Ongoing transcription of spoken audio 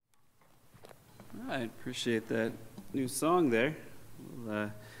I appreciate that new song there.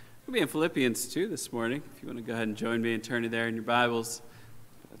 We'll be in Philippians 2 this morning. If you want to go ahead and join me and turn it there in your Bibles.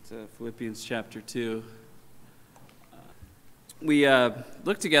 Philippians chapter 2. We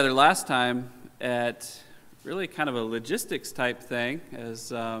looked together last time at really kind of a logistics type thing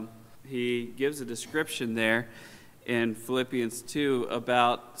as he gives a description there in Philippians 2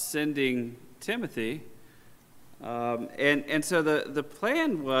 about sending Timothy. And so the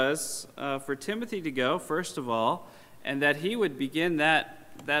plan was for Timothy to go, first of all, and that he would begin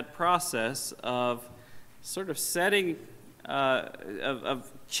that process of sort of setting,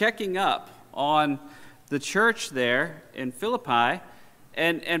 of checking up on the church there in Philippi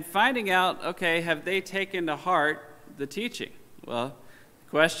and finding out, okay, have they taken to heart the teaching? Well, the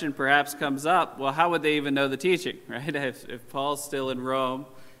question perhaps comes up, well, how would they even know the teaching, right, if Paul's still in Rome?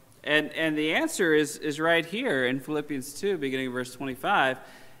 And the answer is right here in Philippians 2, beginning of verse 25.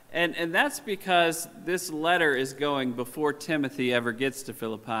 And that's because this letter is going before Timothy ever gets to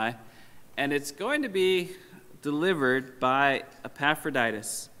Philippi. And it's going to be delivered by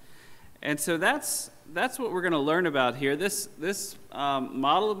Epaphroditus. And so that's what we're going to learn about here. This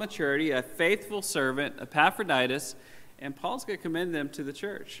model of maturity, a faithful servant, Epaphroditus, and Paul's going to commend them to the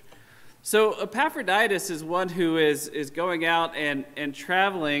church. So Epaphroditus is one who is going out and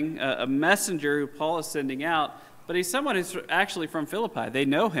traveling, a messenger who Paul is sending out, but he's someone who's actually from Philippi. They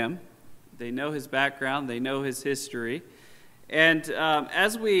know him. They know his background. They know his history. And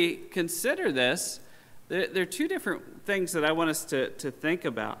as we consider this, there are two different things that I want us to think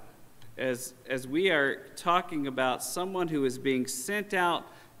about as we are talking about someone who is being sent out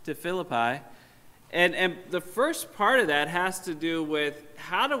to Philippi. And the first part of that has to do with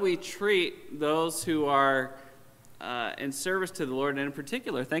how do we treat those who are in service to the Lord, and in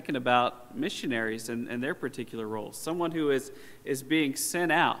particular thinking about missionaries and their particular roles, someone who is being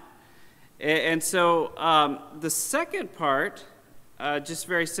sent out. And so the second part, just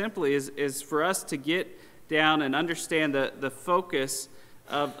very simply, is for us to get down and understand the focus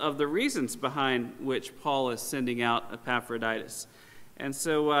of the reasons behind which Paul is sending out Epaphroditus. And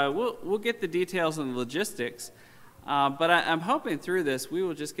so we'll get the details and the logistics, but I'm hoping through this we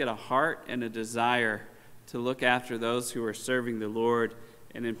will just get a heart and a desire to look after those who are serving the Lord,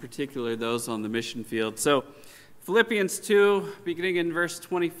 and in particular those on the mission field. So Philippians 2, beginning in verse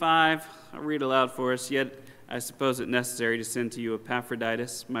 25, I'll read aloud for us. Yet I suppose it necessary to send to you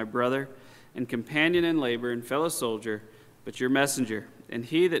Epaphroditus, my brother and companion in labor and fellow soldier, but your messenger, and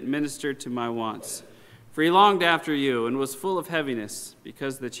he that ministered to my wants. For he longed after you, and was full of heaviness,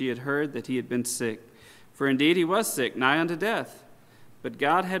 because that ye had heard that he had been sick. For indeed he was sick, nigh unto death. But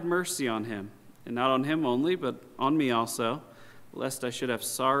God had mercy on him, and not on him only, but on me also, lest I should have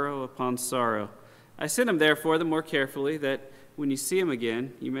sorrow upon sorrow. I sent him therefore the more carefully, that when ye see him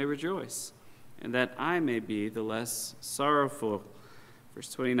again, ye may rejoice, and that I may be the less sorrowful.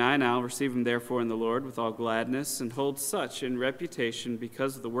 Verse 29, I'll receive him therefore in the Lord with all gladness, and hold such in reputation,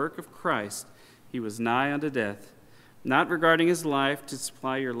 because of the work of Christ, he was nigh unto death, not regarding his life to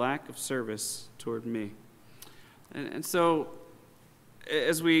supply your lack of service toward me. And so,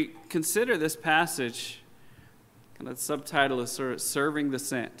 as we consider this passage, kind of the subtitle is sort of serving the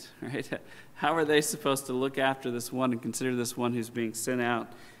sent, right? How are they supposed to look after this one and consider this one who's being sent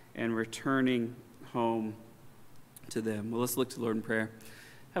out and returning home to them? Well, let's look to the Lord in prayer.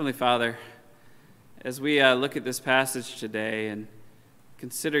 Heavenly Father, as we look at this passage today and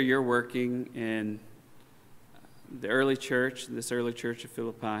consider your working in the early church, this early church of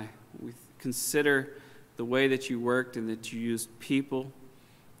Philippi. We consider the way that you worked and that you used people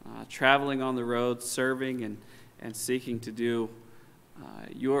traveling on the road, serving and seeking to do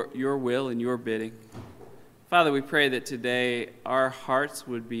your will and your bidding. Father, we pray that today our hearts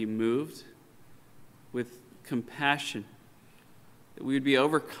would be moved with compassion, that we would be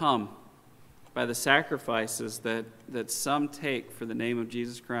overcome by the sacrifices that some take for the name of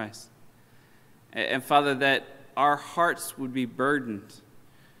Jesus Christ. And Father, that our hearts would be burdened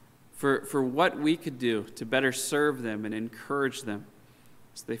for what we could do to better serve them and encourage them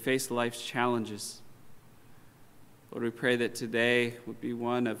as they face life's challenges. Lord, we pray that today would be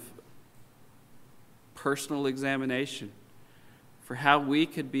one of personal examination for how we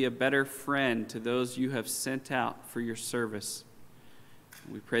could be a better friend to those you have sent out for your service.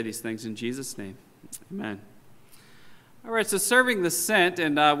 We pray these things in Jesus' name. Amen. All right, so serving the sent,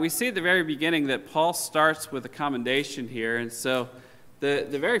 and we see at the very beginning that Paul starts with a commendation here. And so the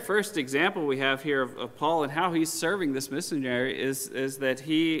very first example we have here of Paul and how he's serving this missionary is that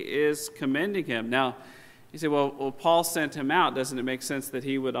he is commending him. Now, You say, well, Paul sent him out. Doesn't it make sense that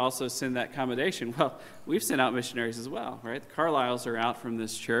he would also send that commendation? Well, we've sent out missionaries as well, right? The Carlisles are out from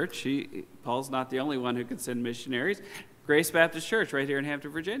this church. Paul's not the only one who can send missionaries. Grace Baptist Church right here in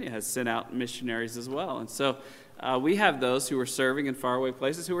Hampton, Virginia has sent out missionaries as well. And so we have those who are serving in faraway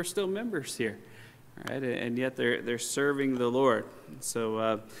places who are still members here, right? And yet they're serving the Lord.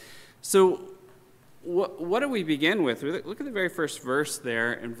 So what do we begin with? Look at the very first verse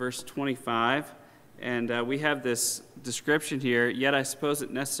there in verse 25. And we have this description here, yet I suppose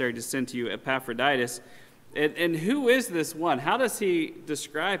it necessary to send to you Epaphroditus. And who is this one? How does he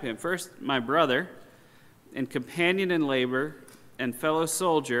describe him? First, my brother, and companion in labor, and fellow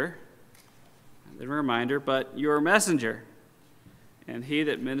soldier, the reminder, but your messenger, and he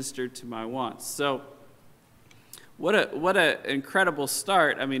that ministered to my wants. So, what a incredible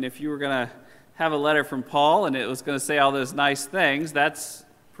start. I mean, if you were going to have a letter from Paul and it was going to say all those nice things, that's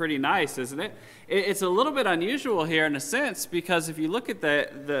pretty nice, isn't it? It's a little bit unusual here in a sense, because if you look at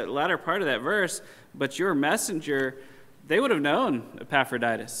the latter part of that verse, but your messenger, they would have known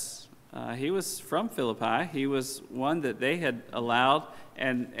Epaphroditus. He was from Philippi. He was one that they had allowed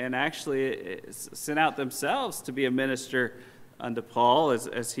and actually sent out themselves to be a minister unto Paul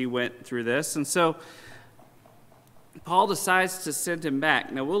as he went through this. And so Paul decides to send him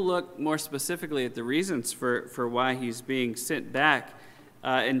back. Now we'll look more specifically at the reasons for why he's being sent back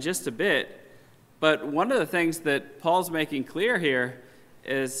in just a bit. But one of the things that Paul's making clear here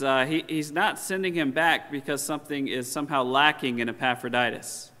is he's not sending him back because something is somehow lacking in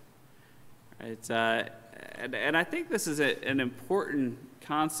Epaphroditus. Right? And I think this is an important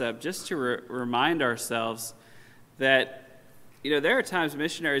concept just to remind ourselves that, there are times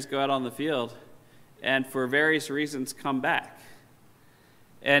missionaries go out on the field and for various reasons come back.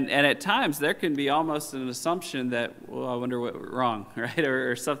 And at times there can be almost an assumption that, well, I wonder what went wrong, right?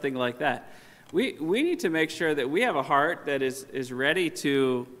 Or something like that. We need to make sure that we have a heart that is ready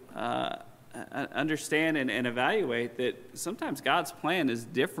to understand and evaluate that sometimes God's plan is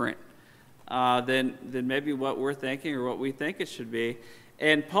different than maybe what we're thinking or what we think it should be.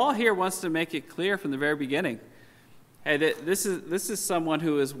 And Paul here wants to make it clear from the very beginning. Hey, this is someone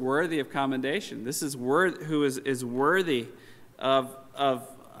who is worthy of commendation. This is who is worthy of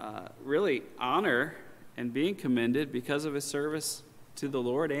really honor and being commended because of his service to the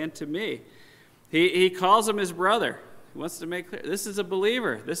Lord and to me. He calls him his brother. He wants to make clear this is a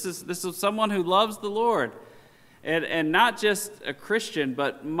believer. This is someone who loves the Lord, and not just a Christian,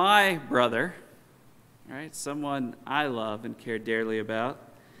 but my brother, right? Someone I love and care dearly about.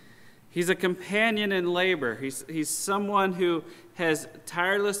 He's a companion in labor. He's someone who has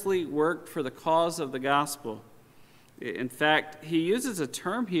tirelessly worked for the cause of the gospel. In fact, he uses a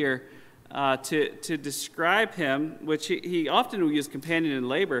term here to describe him, which he often will use companion in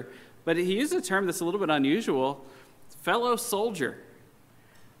labor, but he uses a term that's a little bit unusual, fellow soldier.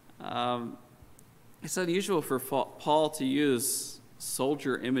 It's unusual for Paul to use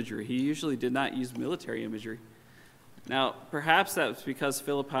soldier imagery. He usually did not use military imagery. Now, perhaps that was because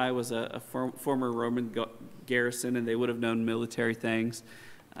Philippi was a former Roman garrison, and they would have known military things.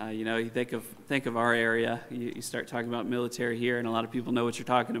 You think of our area. You start talking about military here, and a lot of people know what you're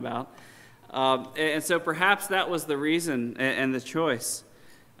talking about. And so perhaps that was the reason and the choice.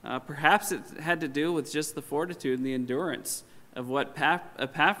 Perhaps it had to do with just the fortitude and the endurance of what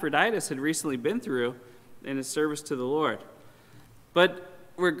Epaphroditus had recently been through in his service to the Lord. But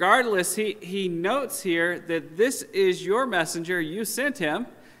regardless, he notes here that this is your messenger, you sent him,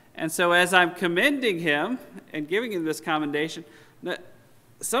 and so as I'm commending him and giving him this commendation,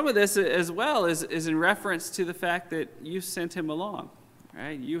 some of this as well is in reference to the fact that you sent him along,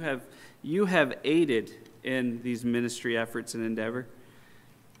 right? You have aided in these ministry efforts and endeavor,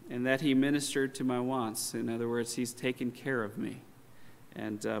 and that he ministered to my wants. In other words, he's taken care of me.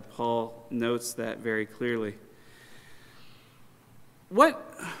 And Paul notes that very clearly.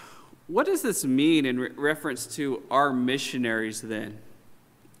 What does this mean in reference to our missionaries then?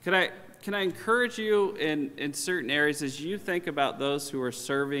 Can I encourage you in certain areas as you think about those who are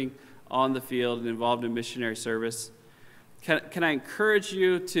serving on the field and involved in missionary service? Can I encourage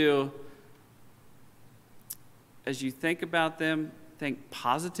you to, as you think about them, think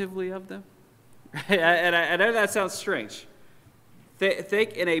positively of them? Right? And I know that sounds strange.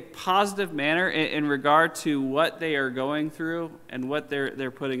 Think in a positive manner in regard to what they are going through and what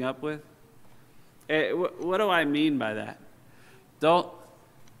they're putting up with. What do I mean by that? Don't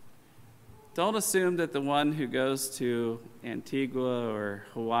assume that the one who goes to Antigua or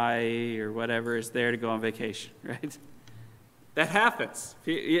Hawaii or whatever is there to go on vacation, right? That happens.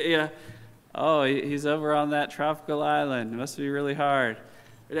 Oh, he's over on that tropical island. It must be really hard.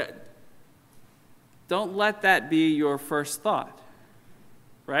 don't let that be your first thought,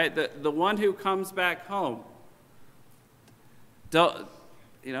 right? The one who comes back home, don't,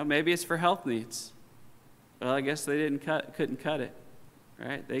 maybe it's for health needs. Well, I guess they couldn't cut it,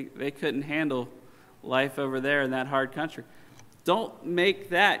 right? They couldn't handle life over there in that hard country. Don't make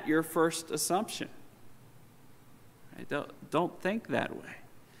that your first assumption. Right? Don't think that way.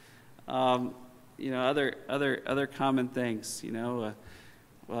 Other common things.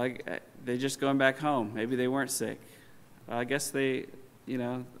 They're just going back home. Maybe they weren't sick. Well, I guess they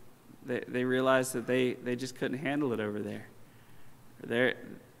realized that they just couldn't handle it over there. Or they're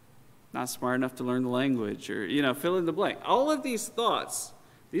not smart enough to learn the language, or fill in the blank. All of these thoughts,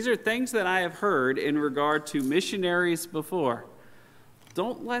 these are things that I have heard in regard to missionaries before.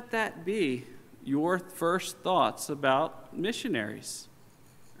 Don't let that be your first thoughts about missionaries,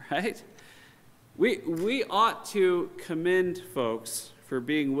 right? We ought to commend folks for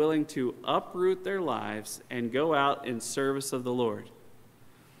being willing to uproot their lives and go out in service of the Lord.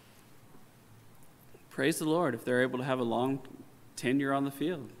 Praise the Lord if they're able to have a long tenure on the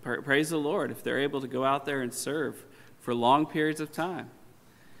field. Praise the Lord if they're able to go out there and serve for long periods of time.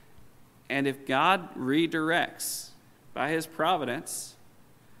 And if God redirects by his providence,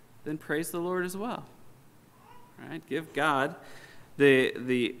 then praise the Lord as well. Right? Give God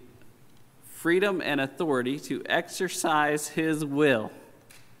the freedom and authority to exercise his will.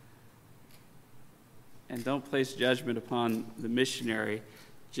 And don't place judgment upon the missionary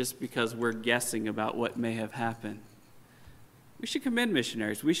just because we're guessing about what may have happened. We should commend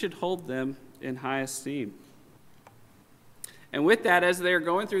missionaries. We should hold them in high esteem. And with that, as they're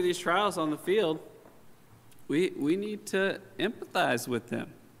going through these trials on the field, we need to empathize with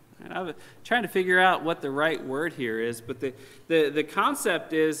them. And I'm trying to figure out what the right word here is, but the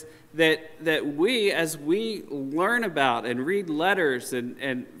concept is that we, as we learn about and read letters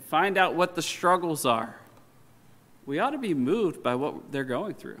and find out what the struggles are, we ought to be moved by what they're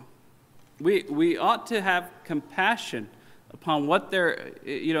going through. We ought to have compassion upon what they're,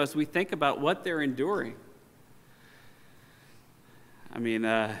 as we think about what they're enduring. I mean,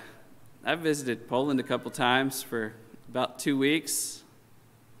 I've visited Poland a couple times for about 2 weeks.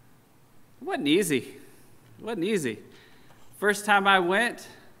 It wasn't easy. First time I went,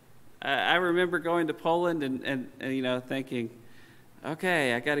 I remember going to Poland and thinking,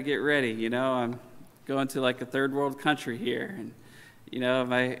 okay, I got to get ready. I'm going to like a third world country here, and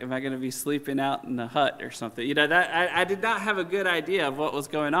am I going to be sleeping out in a hut or something? That I did not have a good idea of what was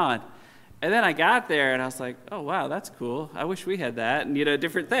going on. And then I got there and I was like, oh wow, that's cool. I wish we had that, and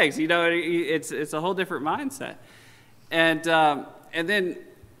different things. It's a whole different mindset. And then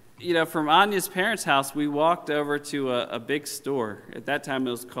from Anya's parents' house, we walked over to a big store. At that time,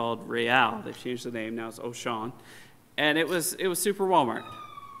 it was called Real. They've changed the name now. It's Auchan, and it was Super Walmart.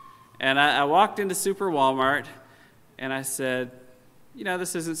 And I walked into Super Walmart, and I said,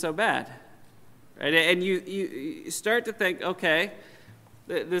 this isn't so bad, right? And you start to think, okay,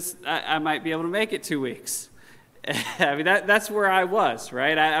 I might be able to make it 2 weeks. I mean, that's where I was,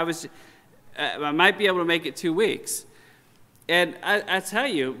 right? I might be able to make it 2 weeks. And I tell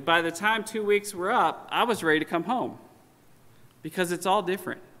you, by the time 2 weeks were up, I was ready to come home, because it's all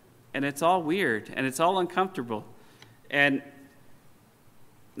different, and it's all weird, and it's all uncomfortable, and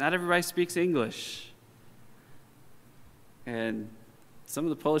not everybody speaks English, and some of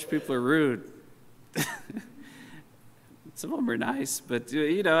the Polish people are rude. Some of them are nice, but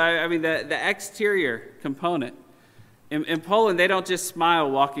the exterior component. In Poland, they don't just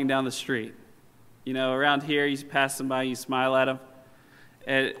smile walking down the street. Around here, you pass somebody, you smile at them.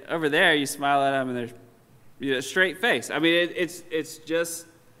 And over there, you smile at them, and there's straight face. I mean, it's just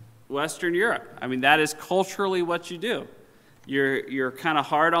Western Europe. I mean, that is culturally what you do. You're kind of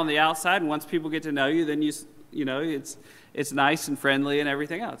hard on the outside, and once people get to know you, then it's nice and friendly and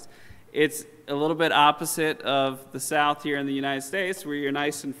everything else. It's a little bit opposite of the South here in the United States, where you're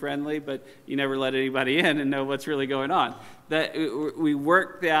nice and friendly, but you never let anybody in and know what's really going on. That we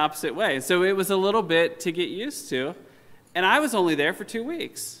work the opposite way. So it was a little bit to get used to, and I was only there for 2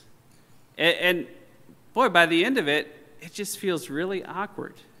 weeks. And boy, by the end of it, it just feels really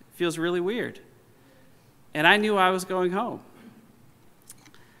awkward. It feels really weird. And I knew I was going home.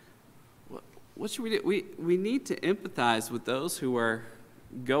 What should we do? We need to empathize with those who are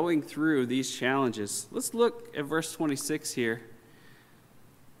going through these challenges. Let's look at verse 26 here.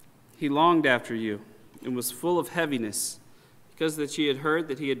 He longed after you and was full of heaviness, because that ye had heard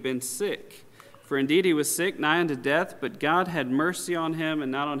that he had been sick. For indeed he was sick, nigh unto death, but God had mercy on him, and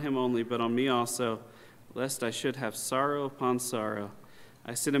not on him only, but on me also, lest I should have sorrow upon sorrow.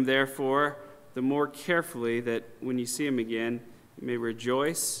 I sent him therefore the more carefully, that when you see him again, you may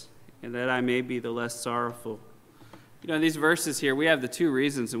rejoice and that I may be the less sorrowful. You know, in these verses here, we have the two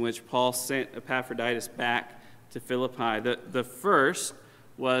reasons in which Paul sent Epaphroditus back to Philippi. The first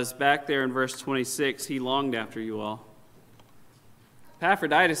was back there in verse 26, he longed after you all.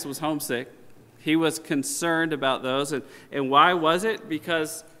 Epaphroditus was homesick. He was concerned about those. And why was it?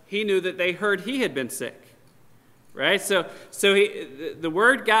 Because he knew that they heard he had been sick. Right? So the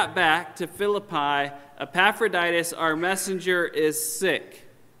word got back to Philippi, Epaphroditus, our messenger, is sick.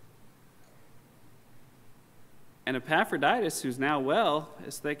 And Epaphroditus, who's now well,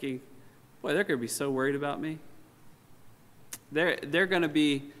 is thinking, boy, they're going to be so worried about me. They're going to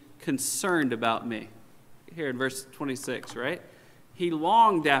be concerned about me. Here in verse 26, right? He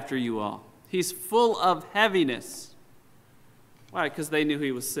longed after you all. He's full of heaviness. Why? Because they knew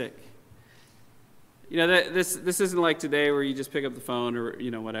he was sick. You know, this isn't like today where you just pick up the phone or,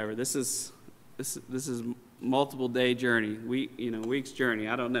 you know, whatever. This is multiple day journey, week's journey.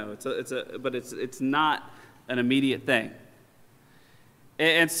 I don't know. But it's not an immediate thing.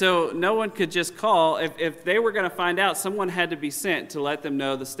 And so no one could just call. If they were going to find out, someone had to be sent to let them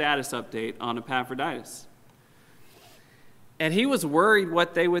know the status update on Epaphroditus. And he was worried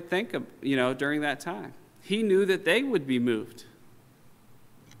what they would think of, during that time. He knew that they would be moved.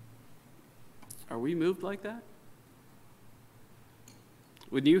 Are we moved like that?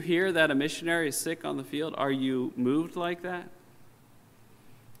 When you hear that a missionary is sick on the field, are you moved like that?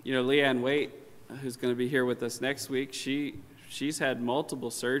 Leanne Waite, who's going to be here with us next week, she's had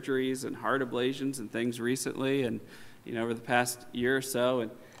multiple surgeries and heart ablations and things recently and, over the past year or so.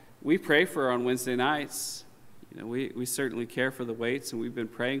 And we pray for her on Wednesday nights. We certainly care for the Waites, and we've been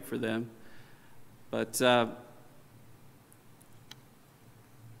praying for them. But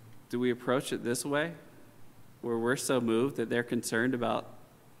do we approach it this way, where we're so moved that they're concerned about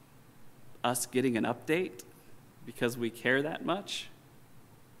us getting an update because we care that much?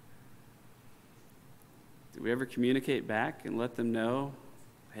 Do we ever communicate back and let them know,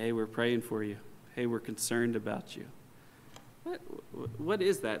 hey, we're praying for you. Hey, we're concerned about you. What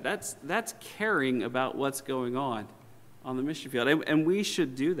is that? That's caring about what's going on the mission field, and we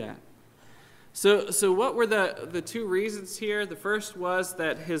should do that. So what were the two reasons here? The first was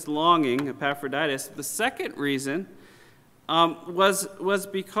that his longing, Epaphroditus. The second reason was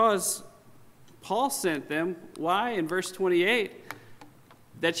because Paul sent them. Why? In verse 28,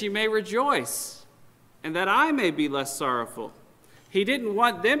 that you may rejoice, and that I may be less sorrowful. He didn't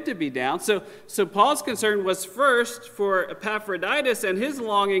want them to be down. So Paul's concern was first for Epaphroditus and his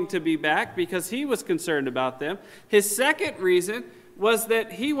longing to be back because he was concerned about them. His second reason was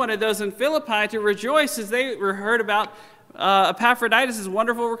that he wanted those in Philippi to rejoice as they heard about Epaphroditus'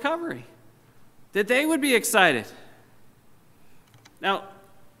 wonderful recovery, that they would be excited. Now,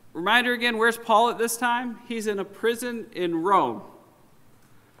 reminder again, where's Paul at this time? He's in a prison in Rome.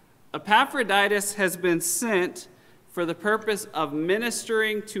 Epaphroditus has been sent for the purpose of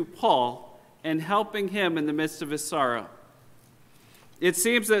ministering to Paul and helping him in the midst of his sorrow. It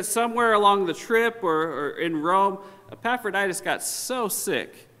seems that somewhere along the trip or in Rome, Epaphroditus got so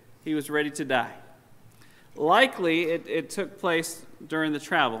sick he was ready to die. Likely it took place during the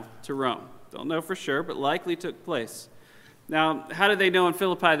travel to Rome. Don't know for sure, but likely took place. Now, how did they know in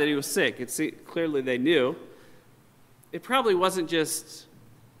Philippi that he was sick? Clearly they knew. It probably wasn't just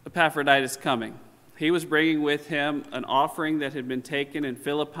Epaphroditus coming. He was bringing with him an offering that had been taken in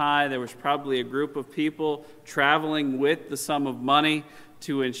Philippi. There was probably a group of people traveling with the sum of money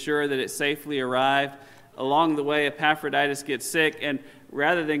to ensure that it safely arrived. Along the way, Epaphroditus gets sick, and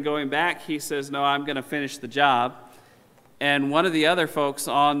rather than going back, he says, no, I'm going to finish the job. And one of the other folks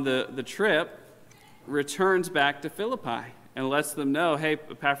on the trip returns back to Philippi and lets them know, hey,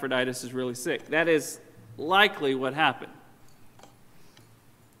 Epaphroditus is really sick. That is likely what happened.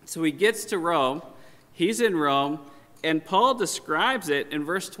 So he gets to Rome. He's in Rome, and Paul describes it in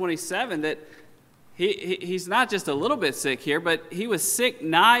verse 27 that he's not just a little bit sick here, but he was sick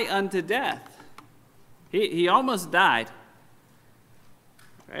nigh unto death. He almost died.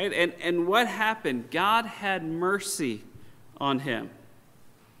 Right? And what happened? God had mercy on him.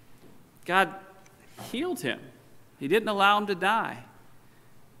 God healed him. He didn't allow him to die.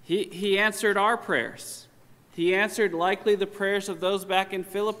 He answered our prayers. He answered likely the prayers of those back in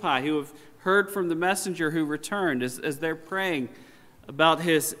Philippi who have heard from the messenger who returned as they're praying about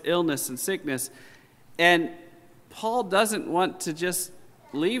his illness and sickness. And Paul doesn't want to just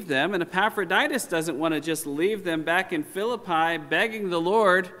leave them, and Epaphroditus doesn't want to just leave them back in Philippi begging the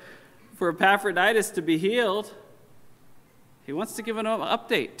Lord for Epaphroditus to be healed. He wants to give an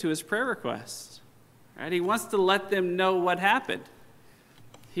update to his prayer request. Right? He wants to let them know what happened.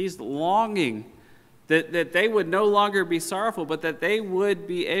 He's longing that they would no longer be sorrowful, but that they would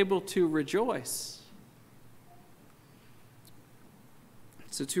be able to rejoice.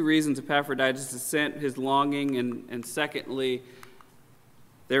 So 2 reasons Epaphroditus is sent, his longing, and secondly,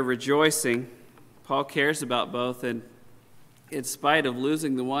 their rejoicing. Paul cares about both, and in spite of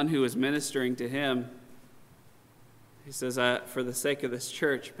losing the one who is ministering to him, he says, for the sake of this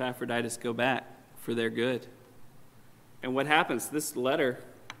church, Epaphroditus, go back for their good. And what happens? This letter,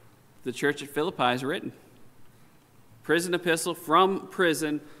 the church at Philippi is written. Prison epistle from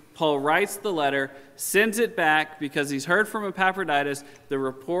prison. Paul writes the letter, sends it back because he's heard from Epaphroditus the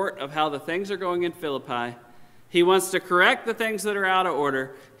report of how the things are going in Philippi. He wants to correct the things that are out of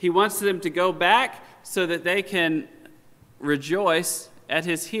order. He wants them to go back so that they can rejoice at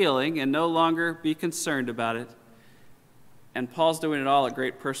his healing and no longer be concerned about it. And Paul's doing it all at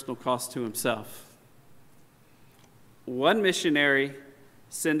great personal cost to himself. One missionary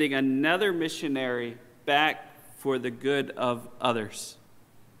sending another missionary back for the good of others.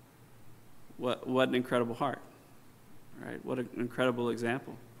 What an incredible heart, right? What an incredible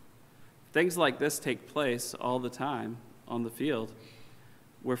example. Things like this take place all the time on the field,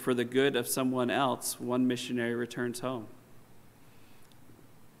 where for the good of someone else, one missionary returns home.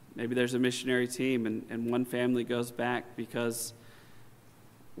 Maybe there's a missionary team and one family goes back because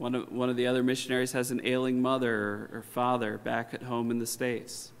one of the other missionaries has an ailing mother or father back at home in the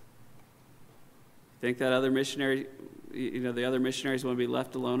States. Think that other missionary, the other missionaries want to be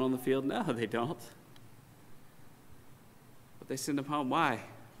left alone on the field? No, they don't. But they send them home. Why?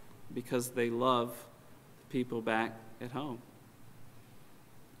 Because they love the people back at home.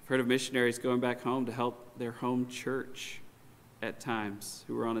 I've heard of missionaries going back home to help their home church at times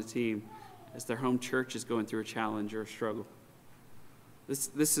who are on a team as their home church is going through a challenge or a struggle.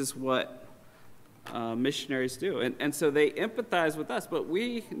 This is what missionaries do. And so they empathize with us, but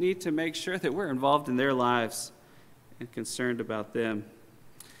we need to make sure that we're involved in their lives and concerned about them.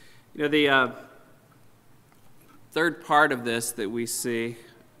 The third part of this that we see,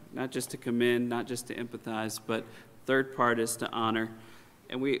 not just to commend, not just to empathize, but third part is to honor.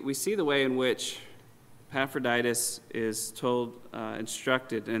 And we see the way in which Epaphroditus is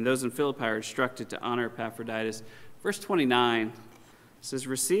instructed, and those in Philippi are instructed to honor Epaphroditus. Verse 29 says,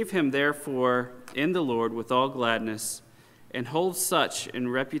 "Receive him therefore in the Lord with all gladness, and hold such in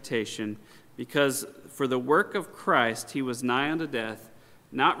reputation, because for the work of Christ he was nigh unto death,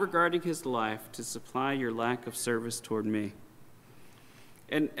 not regarding his life, to supply your lack of service toward me."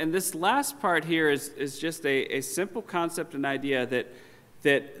 And this last part here is just a simple concept and idea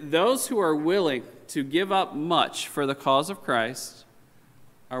that those who are willing to give up much for the cause of Christ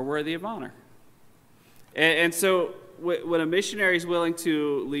are worthy of honor. And so when a missionary is willing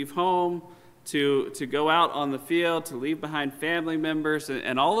to leave home, to go out on the field, to leave behind family members,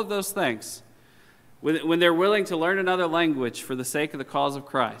 and all of those things, when they're willing to learn another language for the sake of the cause of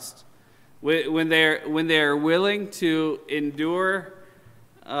Christ, when they're willing to endure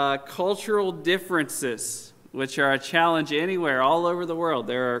cultural differences, which are a challenge anywhere, all over the world.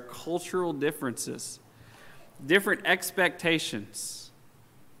 There are cultural differences, different expectations.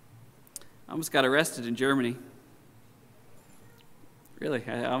 I almost got arrested in Germany. Really,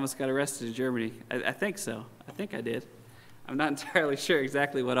 I almost got arrested in Germany. I think so. I think I did. I'm not entirely sure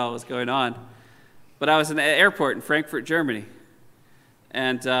exactly what all was going on. But I was in the airport in Frankfurt, Germany.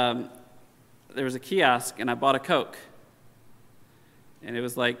 And there was a kiosk, and I bought a Coke. And it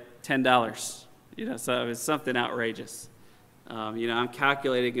was like $10. So it was something outrageous. I'm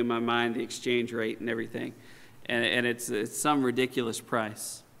calculating in my mind the exchange rate and everything. And it's some ridiculous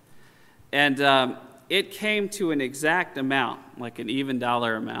price. And it came to an exact amount, like an even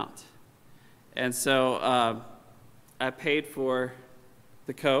dollar amount. And so I paid for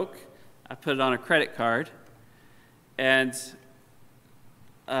the Coke. I put it on a credit card. And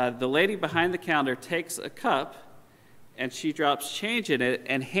the lady behind the counter takes a cup, and she drops change in it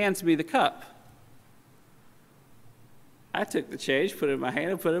and hands me the cup. I took the change, put it in my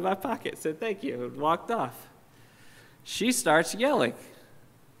hand, and put it in my pocket, said thank you, and walked off. She starts yelling.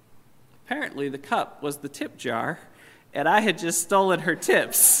 Apparently the cup was the tip jar, and I had just stolen her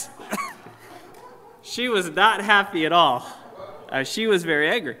tips. She was not happy at all. She was very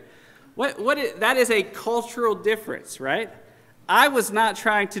angry. That is a cultural difference, right? I was not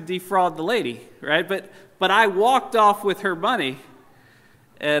trying to defraud the lady, right? But I walked off with her money.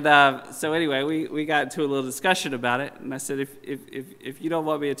 And so anyway, we got into a little discussion about it. And I said, if you don't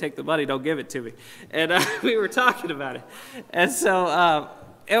want me to take the money, don't give it to me. And we were talking about it. And so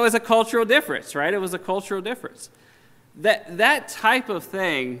it was a cultural difference, right? It was a cultural difference. That type of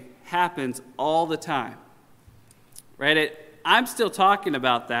thing happens all the time, right? I'm still talking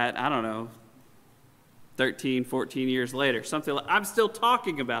about that, I don't know, 13, 14 years later, something like, I'm still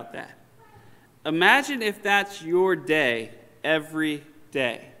talking about that. Imagine if that's your day every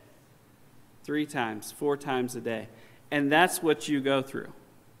day, 3 times, 4 times a day, and that's what you go through,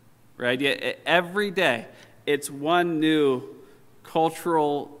 right? Every day, it's one new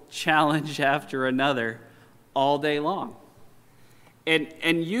cultural challenge after another all day long.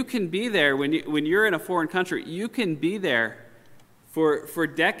 And you can be there when you're in a foreign country, you can be there for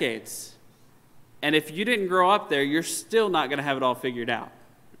decades. And if you didn't grow up there, you're still not going to have it all figured out,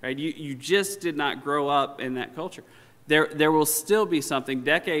 right? You just did not grow up in that culture. There will still be something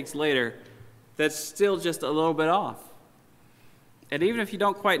decades later that's still just a little bit off. And even if you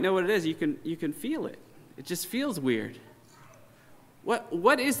don't quite know what it is, you can feel it. It just feels weird.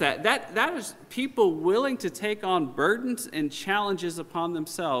 What is that? That is people willing to take on burdens and challenges upon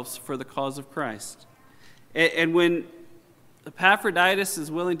themselves for the cause of Christ. And when Epaphroditus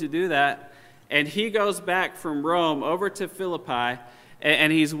is willing to do that, and he goes back from Rome over to Philippi,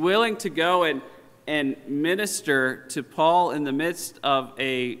 and he's willing to go and minister to Paul in the midst of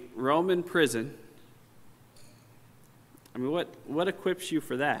a Roman prison, I mean, what equips you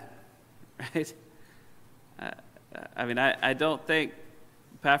for that, right? I don't think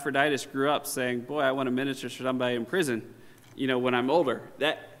Epaphroditus grew up saying, boy, I want to minister to somebody in prison, when I'm older.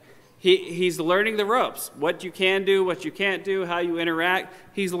 He's learning the ropes, what you can do, what you can't do, how you interact.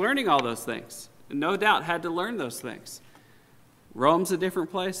 He's learning all those things. No doubt had to learn those things. Rome's a different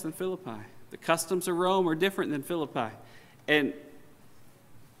place than Philippi. The customs of Rome are different than Philippi. And,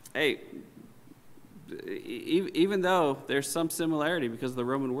 hey, even though there's some similarity because of the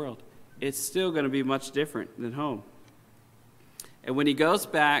Roman world, it's still going to be much different than home. And when he goes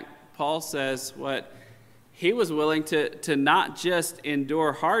back, Paul says he was willing to not just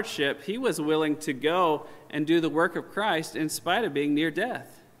endure hardship, he was willing to go and do the work of Christ in spite of being near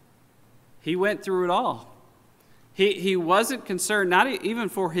death. He went through it all. He wasn't concerned, not even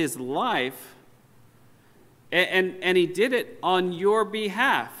for his life, and he did it on your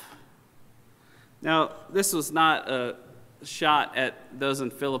behalf. Now, this was not a shot at those in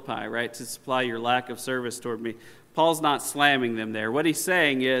Philippi, right, to supply your lack of service toward me. Paul's not slamming them there. What he's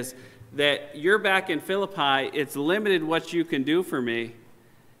saying is that you're back in Philippi, it's limited what you can do for me,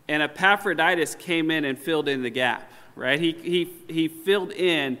 and Epaphroditus came in and filled in the gap, right? He filled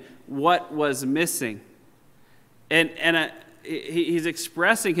in what was missing. And he's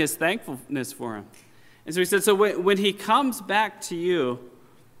expressing his thankfulness for him. And so he said, so when he comes back to you,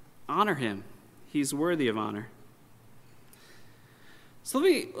 honor him. He's worthy of honor. So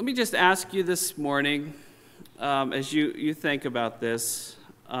let me just ask you this morning, as you think about this,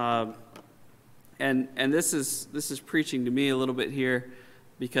 and this is preaching to me a little bit here,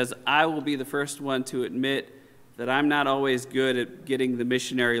 because I will be the first one to admit that I'm not always good at getting the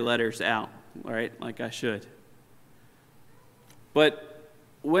missionary letters out, all right, like I should. But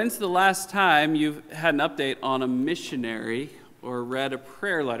when's the last time you've had an update on a missionary or read a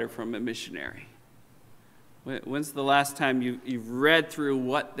prayer letter from a missionary? When's the last time you've read through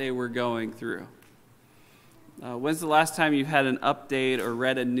what they were going through? When's the last time you've had an update or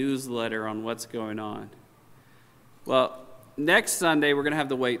read a newsletter on what's going on? Well, next Sunday we're going to have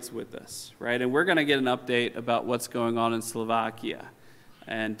the Waits with us, right? And we're going to get an update about what's going on in Slovakia.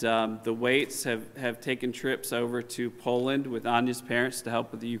 And the Waits have taken trips over to Poland with Anya's parents to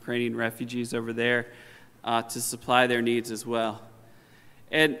help with the Ukrainian refugees over there to supply their needs as well.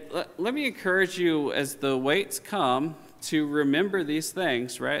 And let me encourage you, as the Waits come, to remember these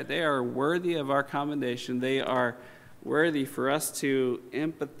things, right? They are worthy of our commendation. They are worthy for us to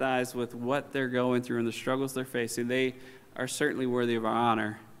empathize with what they're going through and the struggles they're facing. They are certainly worthy of our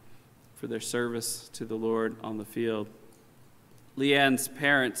honor for their service to the Lord on the field. Leanne's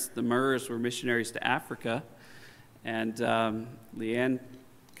parents, the Murrs, were missionaries to Africa, and Leanne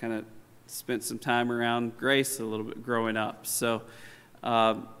kind of spent some time around Grace a little bit growing up. So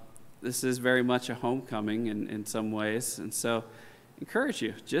this is very much a homecoming in some ways, and so encourage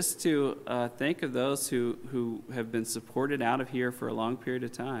you just to think of those who have been supported out of here for a long period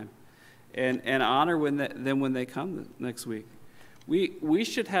of time, and honor them when they come next week. We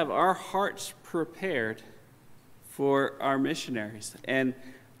should have our hearts prepared for our missionaries, and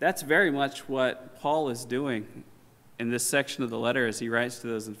that's very much what Paul is doing in this section of the letter as he writes to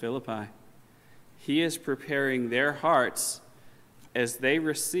those in Philippi. He is preparing their hearts as they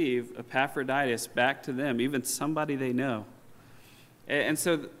receive Epaphroditus back to them, even somebody they know. And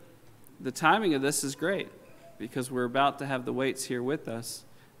so the timing of this is great, because we're about to have the Waits here with us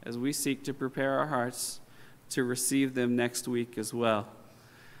as we seek to prepare our hearts to receive them next week as well.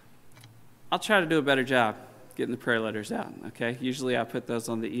 I'll try to do a better job getting the prayer letters out, okay? Usually I put those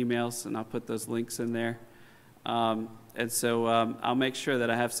on the emails, and I'll put those links in there. And so I'll make sure that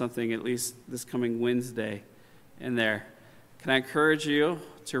I have something at least this coming Wednesday in there. Can I encourage you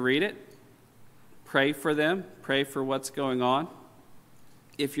to read it? Pray for them. Pray for what's going on.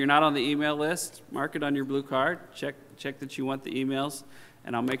 If you're not on the email list, mark it on your blue card. Check that you want the emails,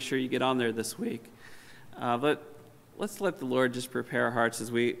 and I'll make sure you get on there this week. But let's let the Lord just prepare our hearts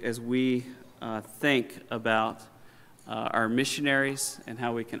as we think about our missionaries and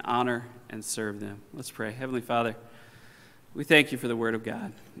how we can honor and serve them. Let's pray. Heavenly Father, we thank you for the Word of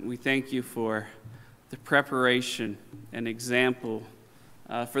God. We thank you for the preparation and example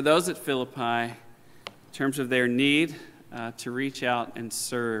for those at Philippi in terms of their need to reach out and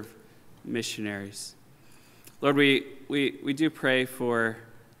serve missionaries. Lord, we do pray for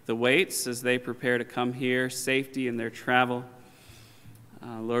the Waits as they prepare to come here, safety in their travel.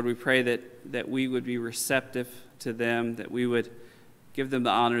 Lord, we pray that we would be receptive to them, that we would give them the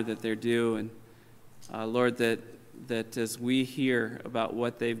honor that they're due, and Lord, that as we hear about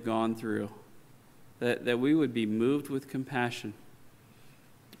what they've gone through, that we would be moved with compassion,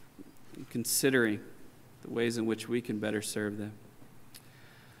 considering the ways in which we can better serve them.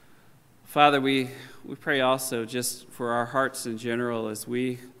 Father, we pray also just for our hearts in general as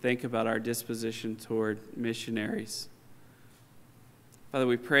we think about our disposition toward missionaries. Father,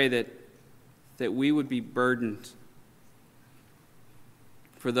 we pray that we would be burdened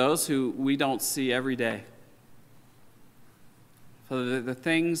for those who we don't see every day. Father, the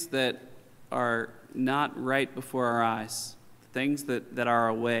things that are not right before our eyes, the things that are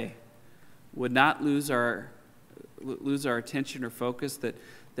away, would not lose our attention or focus,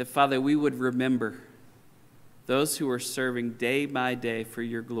 that Father, we would remember those who are serving day by day for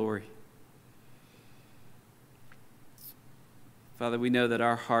your glory. Father, we know that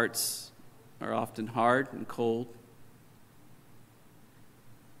our hearts are often hard and cold.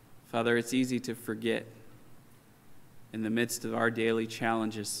 Father, it's easy to forget in the midst of our daily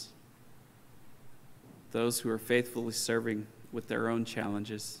challenges those who are faithfully serving with their own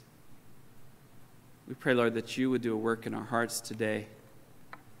challenges. We pray, Lord, that you would do a work in our hearts today,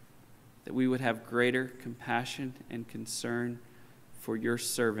 that we would have greater compassion and concern for your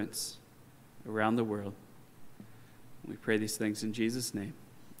servants around the world. We pray these things in Jesus' name.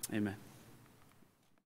 Amen.